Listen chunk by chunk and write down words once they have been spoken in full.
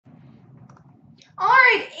All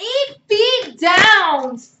right, 8 feet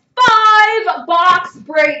down. 5-box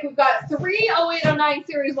break. We've got 3 0809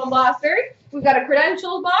 Series 1 blasters. We've got a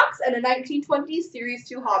credentials box and a 1920 Series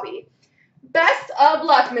 2 hobby. Best of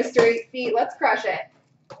luck, Mr. 8 Feet. Let's crush it.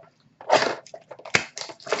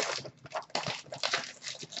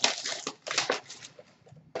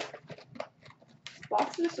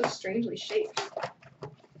 Boxes are so strangely shaped.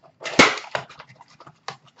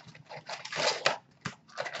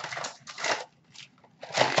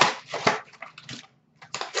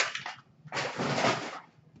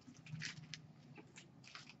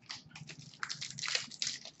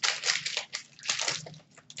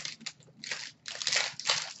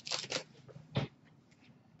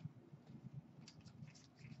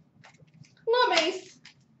 Little Mace.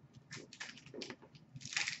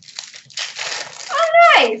 Oh,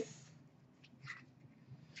 nice.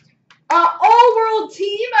 All-World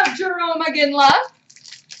Team of Jerome McGinley.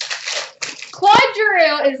 Claude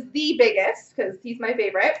Giroux is the biggest because he's my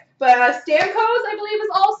favorite. But Stamkos, I believe, is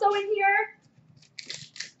also in here.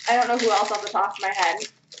 I don't know who else off the top of my head.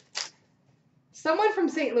 Someone from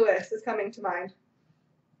St. Louis is coming to mind.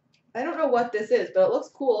 I don't know what this is, but it looks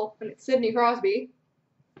cool. And it's Sidney Crosby.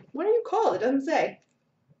 What are you called? It doesn't say.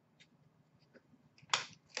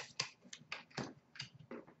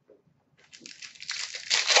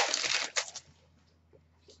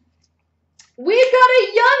 We've got a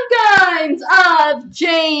Young Guns of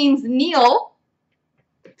James Neal.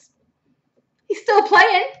 He's still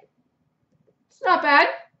playing. It's not bad.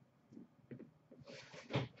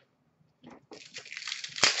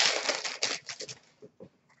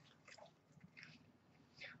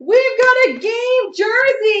 We've got a game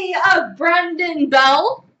jersey of Brendan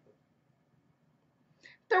Bell.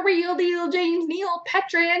 The real deal James Neal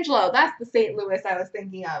Pietrangelo. That's the St. Louis I was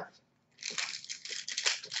thinking of.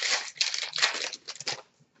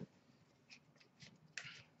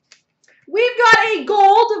 We've got a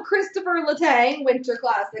gold of Christopher Letang, Winter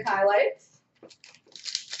Classic highlights.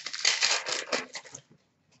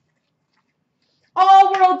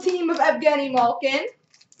 All-World Team of Evgeny Malkin.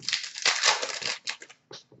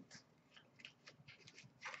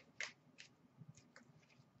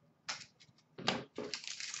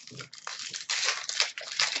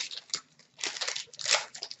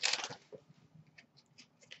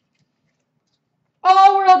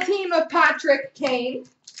 All-World Team of Patrick Kane.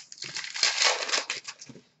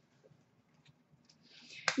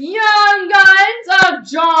 Young Guns of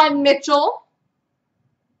John Mitchell.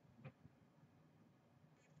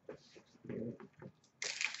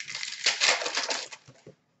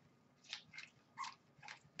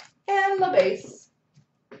 And the base.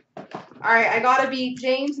 All right, I gotta beat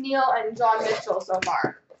James Neal and John Mitchell so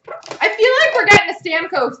far. I feel like we're getting a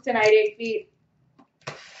Stamkos tonight, 8 Feet.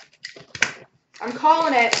 I'm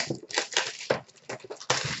calling it.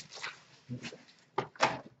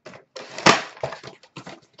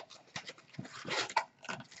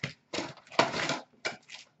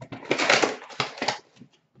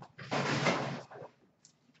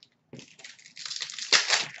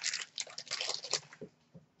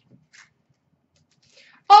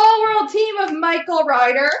 All-World Team of Michael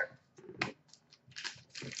Ryder.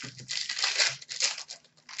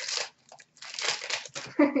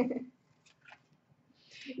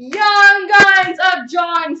 Young Guns of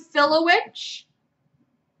John Filowich.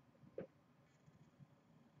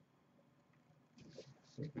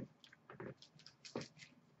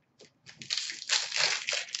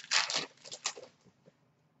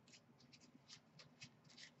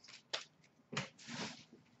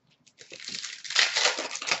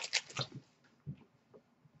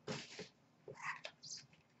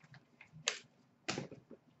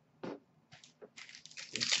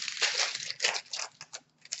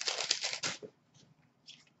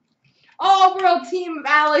 All-World Team of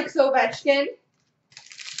Alex Ovechkin.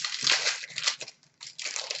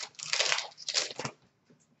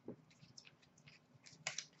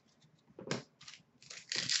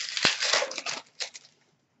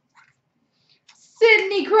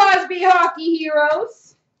 Sidney Crosby Hockey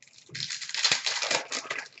Heroes.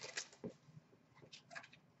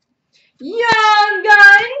 Young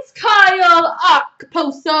Guns, Kyle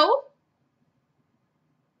Okposo.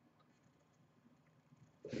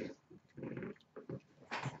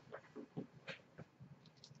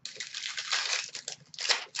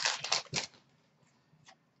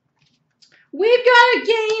 We've got a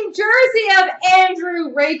game jersey of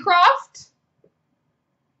Andrew Raycroft.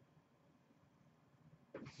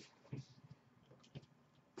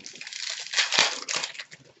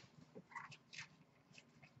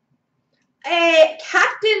 A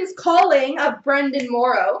Captain's Calling of Brendan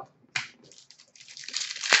Morrow.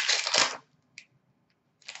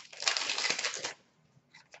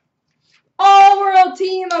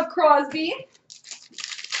 of Crosby.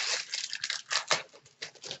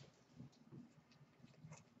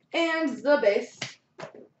 And the base.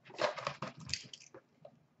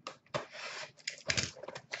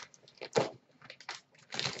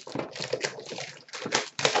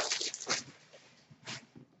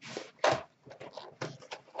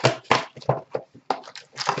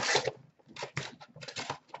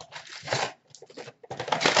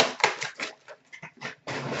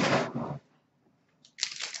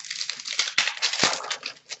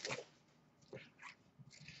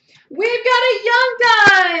 We've got a Young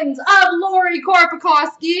Guns of Lori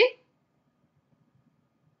Korpikoski.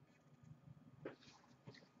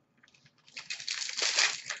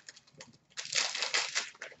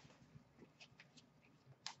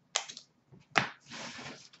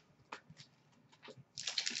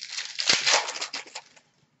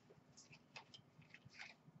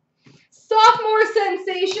 Sophomore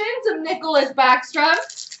Sensations of Nicholas Backstrom.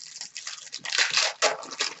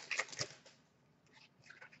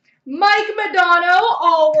 Mike Madonna,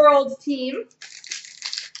 All-World Team.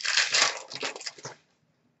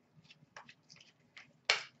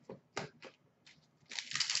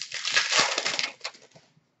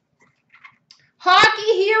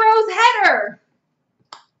 Hockey Heroes Header.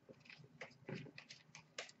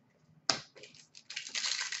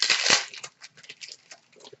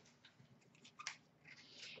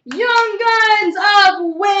 Young Guns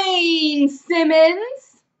of Wayne Simmons.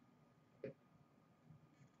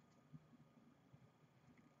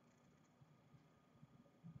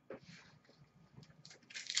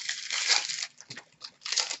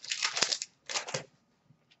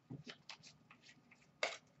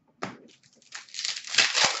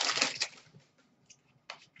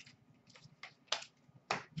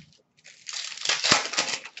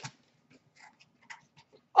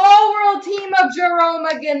 All-World Team of Jerome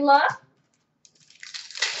McGinley.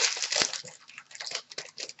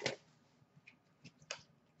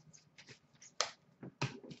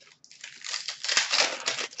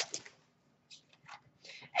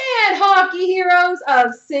 And Hockey Heroes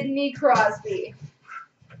of Sidney Crosby.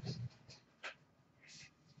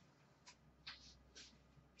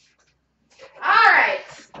 All right.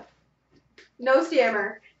 No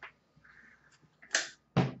stammer.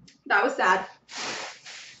 That was sad.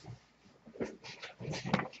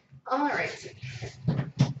 All right.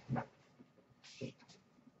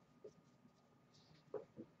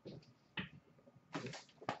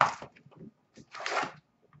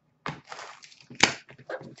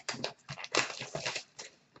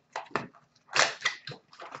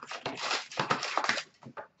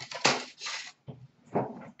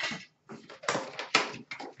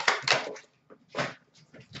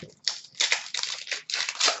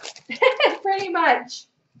 Pretty much.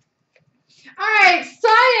 All right,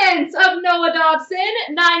 Science of Noah Dobson,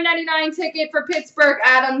 $9.99 ticket for Pittsburgh,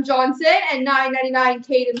 Adam Johnson, and $9.99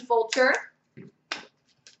 Caden Fulcher.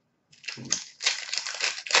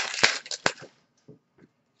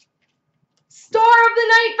 Star of the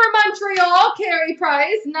Night for Montreal, Carey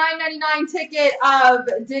Price, $9.99 ticket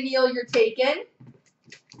of Daniil You're-Taken.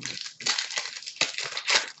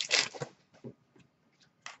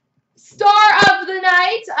 Star of the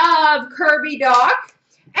Night of Kirby Doc.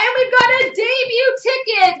 And we've got a debut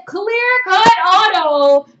ticket, clear cut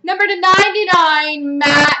auto, number to 99,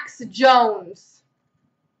 Max Jones.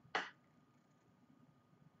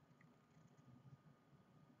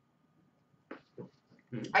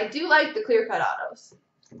 I do like the clear cut autos.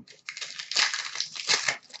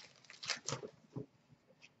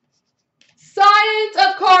 Science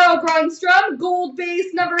of Carl Grundstrom, gold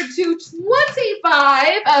base number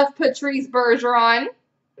 225 of Patrice Bergeron.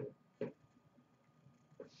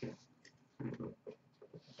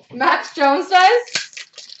 Max Jones does.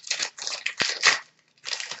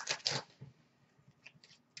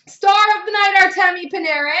 Star of the Night, Artemi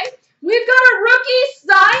Panarin. We've got a rookie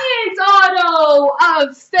Science auto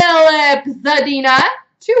of Philip Zadina.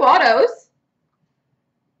 2 autos.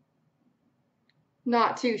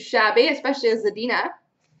 Not too shabby, especially as Zadina.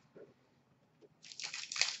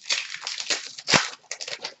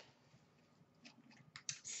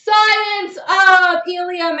 Science of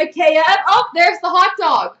Ilya Mikheyev. Oh, there's the hot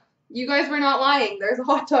dog. You guys were not lying. There's a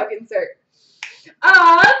hot dog insert.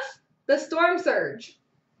 Of the Storm Surge.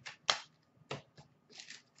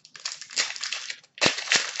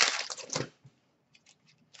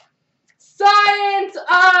 Science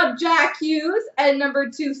of Jack Hughes and number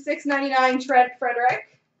 2, $6.99 Trent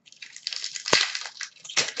Frederick.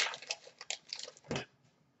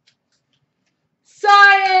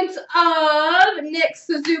 Science of Nick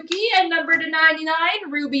Suzuki and number to 99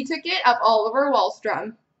 Ruby ticket of Oliver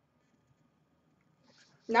Wahlstrom.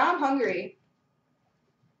 Now I'm hungry.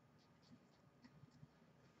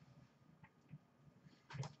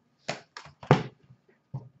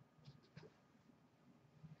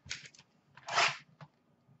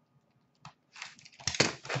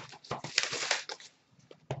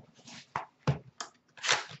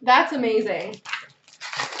 That's amazing.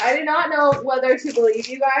 I did not know whether to believe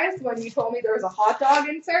you guys when you told me there was a hot dog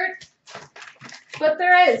insert, but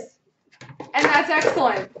there is, and that's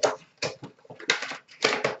excellent.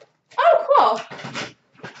 Oh, cool.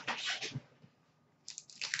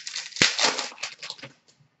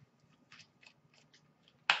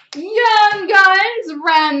 Young Guns,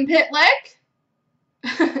 Rem Pitlick.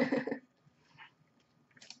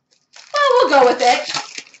 Well, we'll go with it.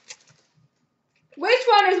 Which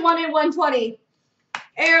one is 1 in 120?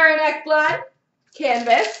 Aaron Ekblad,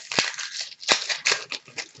 Canvas.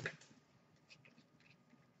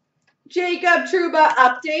 Jacob Trouba,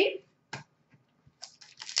 Update.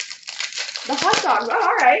 The hot dog. Oh,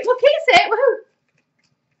 all right. We'll case it. Woohoo.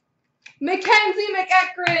 Mackenzie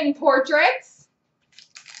McEachran, Portraits.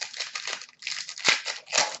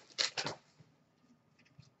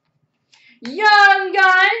 Young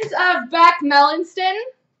Guns of Beck Mellinston.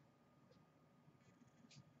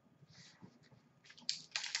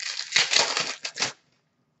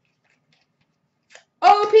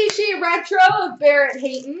 OPG Retro of Barrett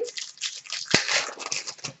Hayton.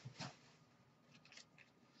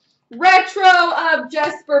 Retro of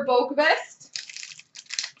Jesper Boqvist.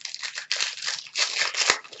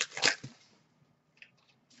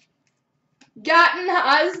 Gatton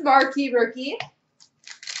has Marquee Rookie.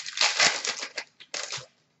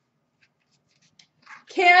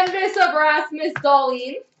 Canvas of Rasmus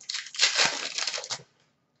Dahlin.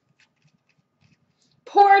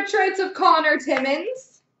 Portraits of Connor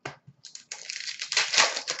Timmins.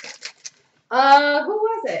 Who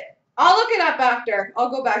was it? I'll look it up after. I'll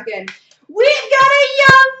go back in. We've got a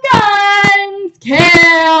Young Guns,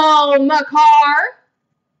 Cale Makar.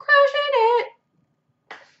 Crushing it.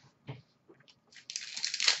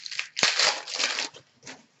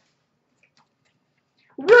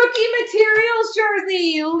 Rookie Materials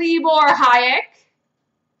jersey, Libor Hayek.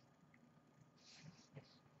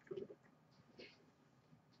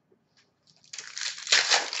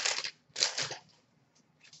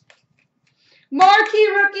 Marquee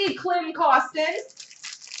Rookie, Klim Kostin.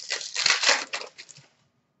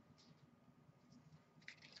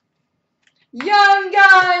 Young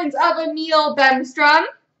Guns of Emil Bemstrom.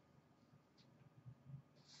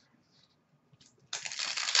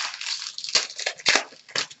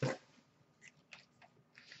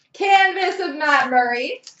 Canvas of Matt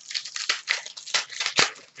Murray.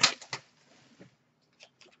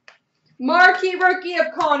 Marquee Rookie of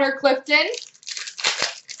Connor Clifton.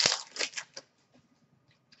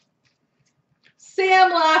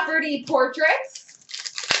 Sam Lafferty Portraits.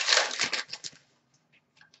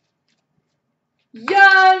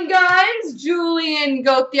 Young Guns, Julien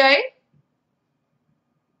Gauthier.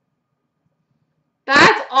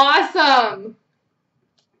 That's awesome.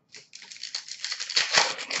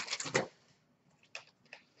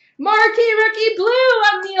 Marquee Rookie Blue,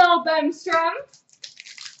 Emil Bemstrom.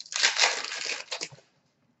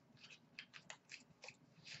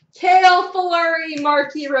 Cale Fleury,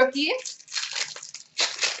 Marquee Rookie.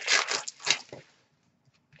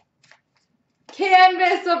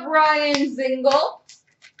 Canvas of Ryan Zingle.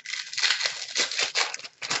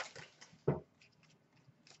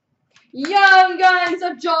 Young Guns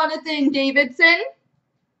of Jonathan Davidson.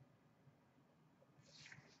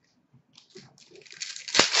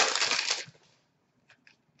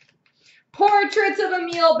 Portraits of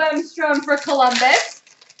Emil Bemstrom for Columbus.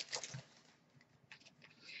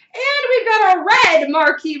 And we've got a red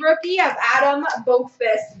Marquee Rookie of Adam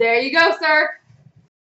Boqvist. There you go, sir.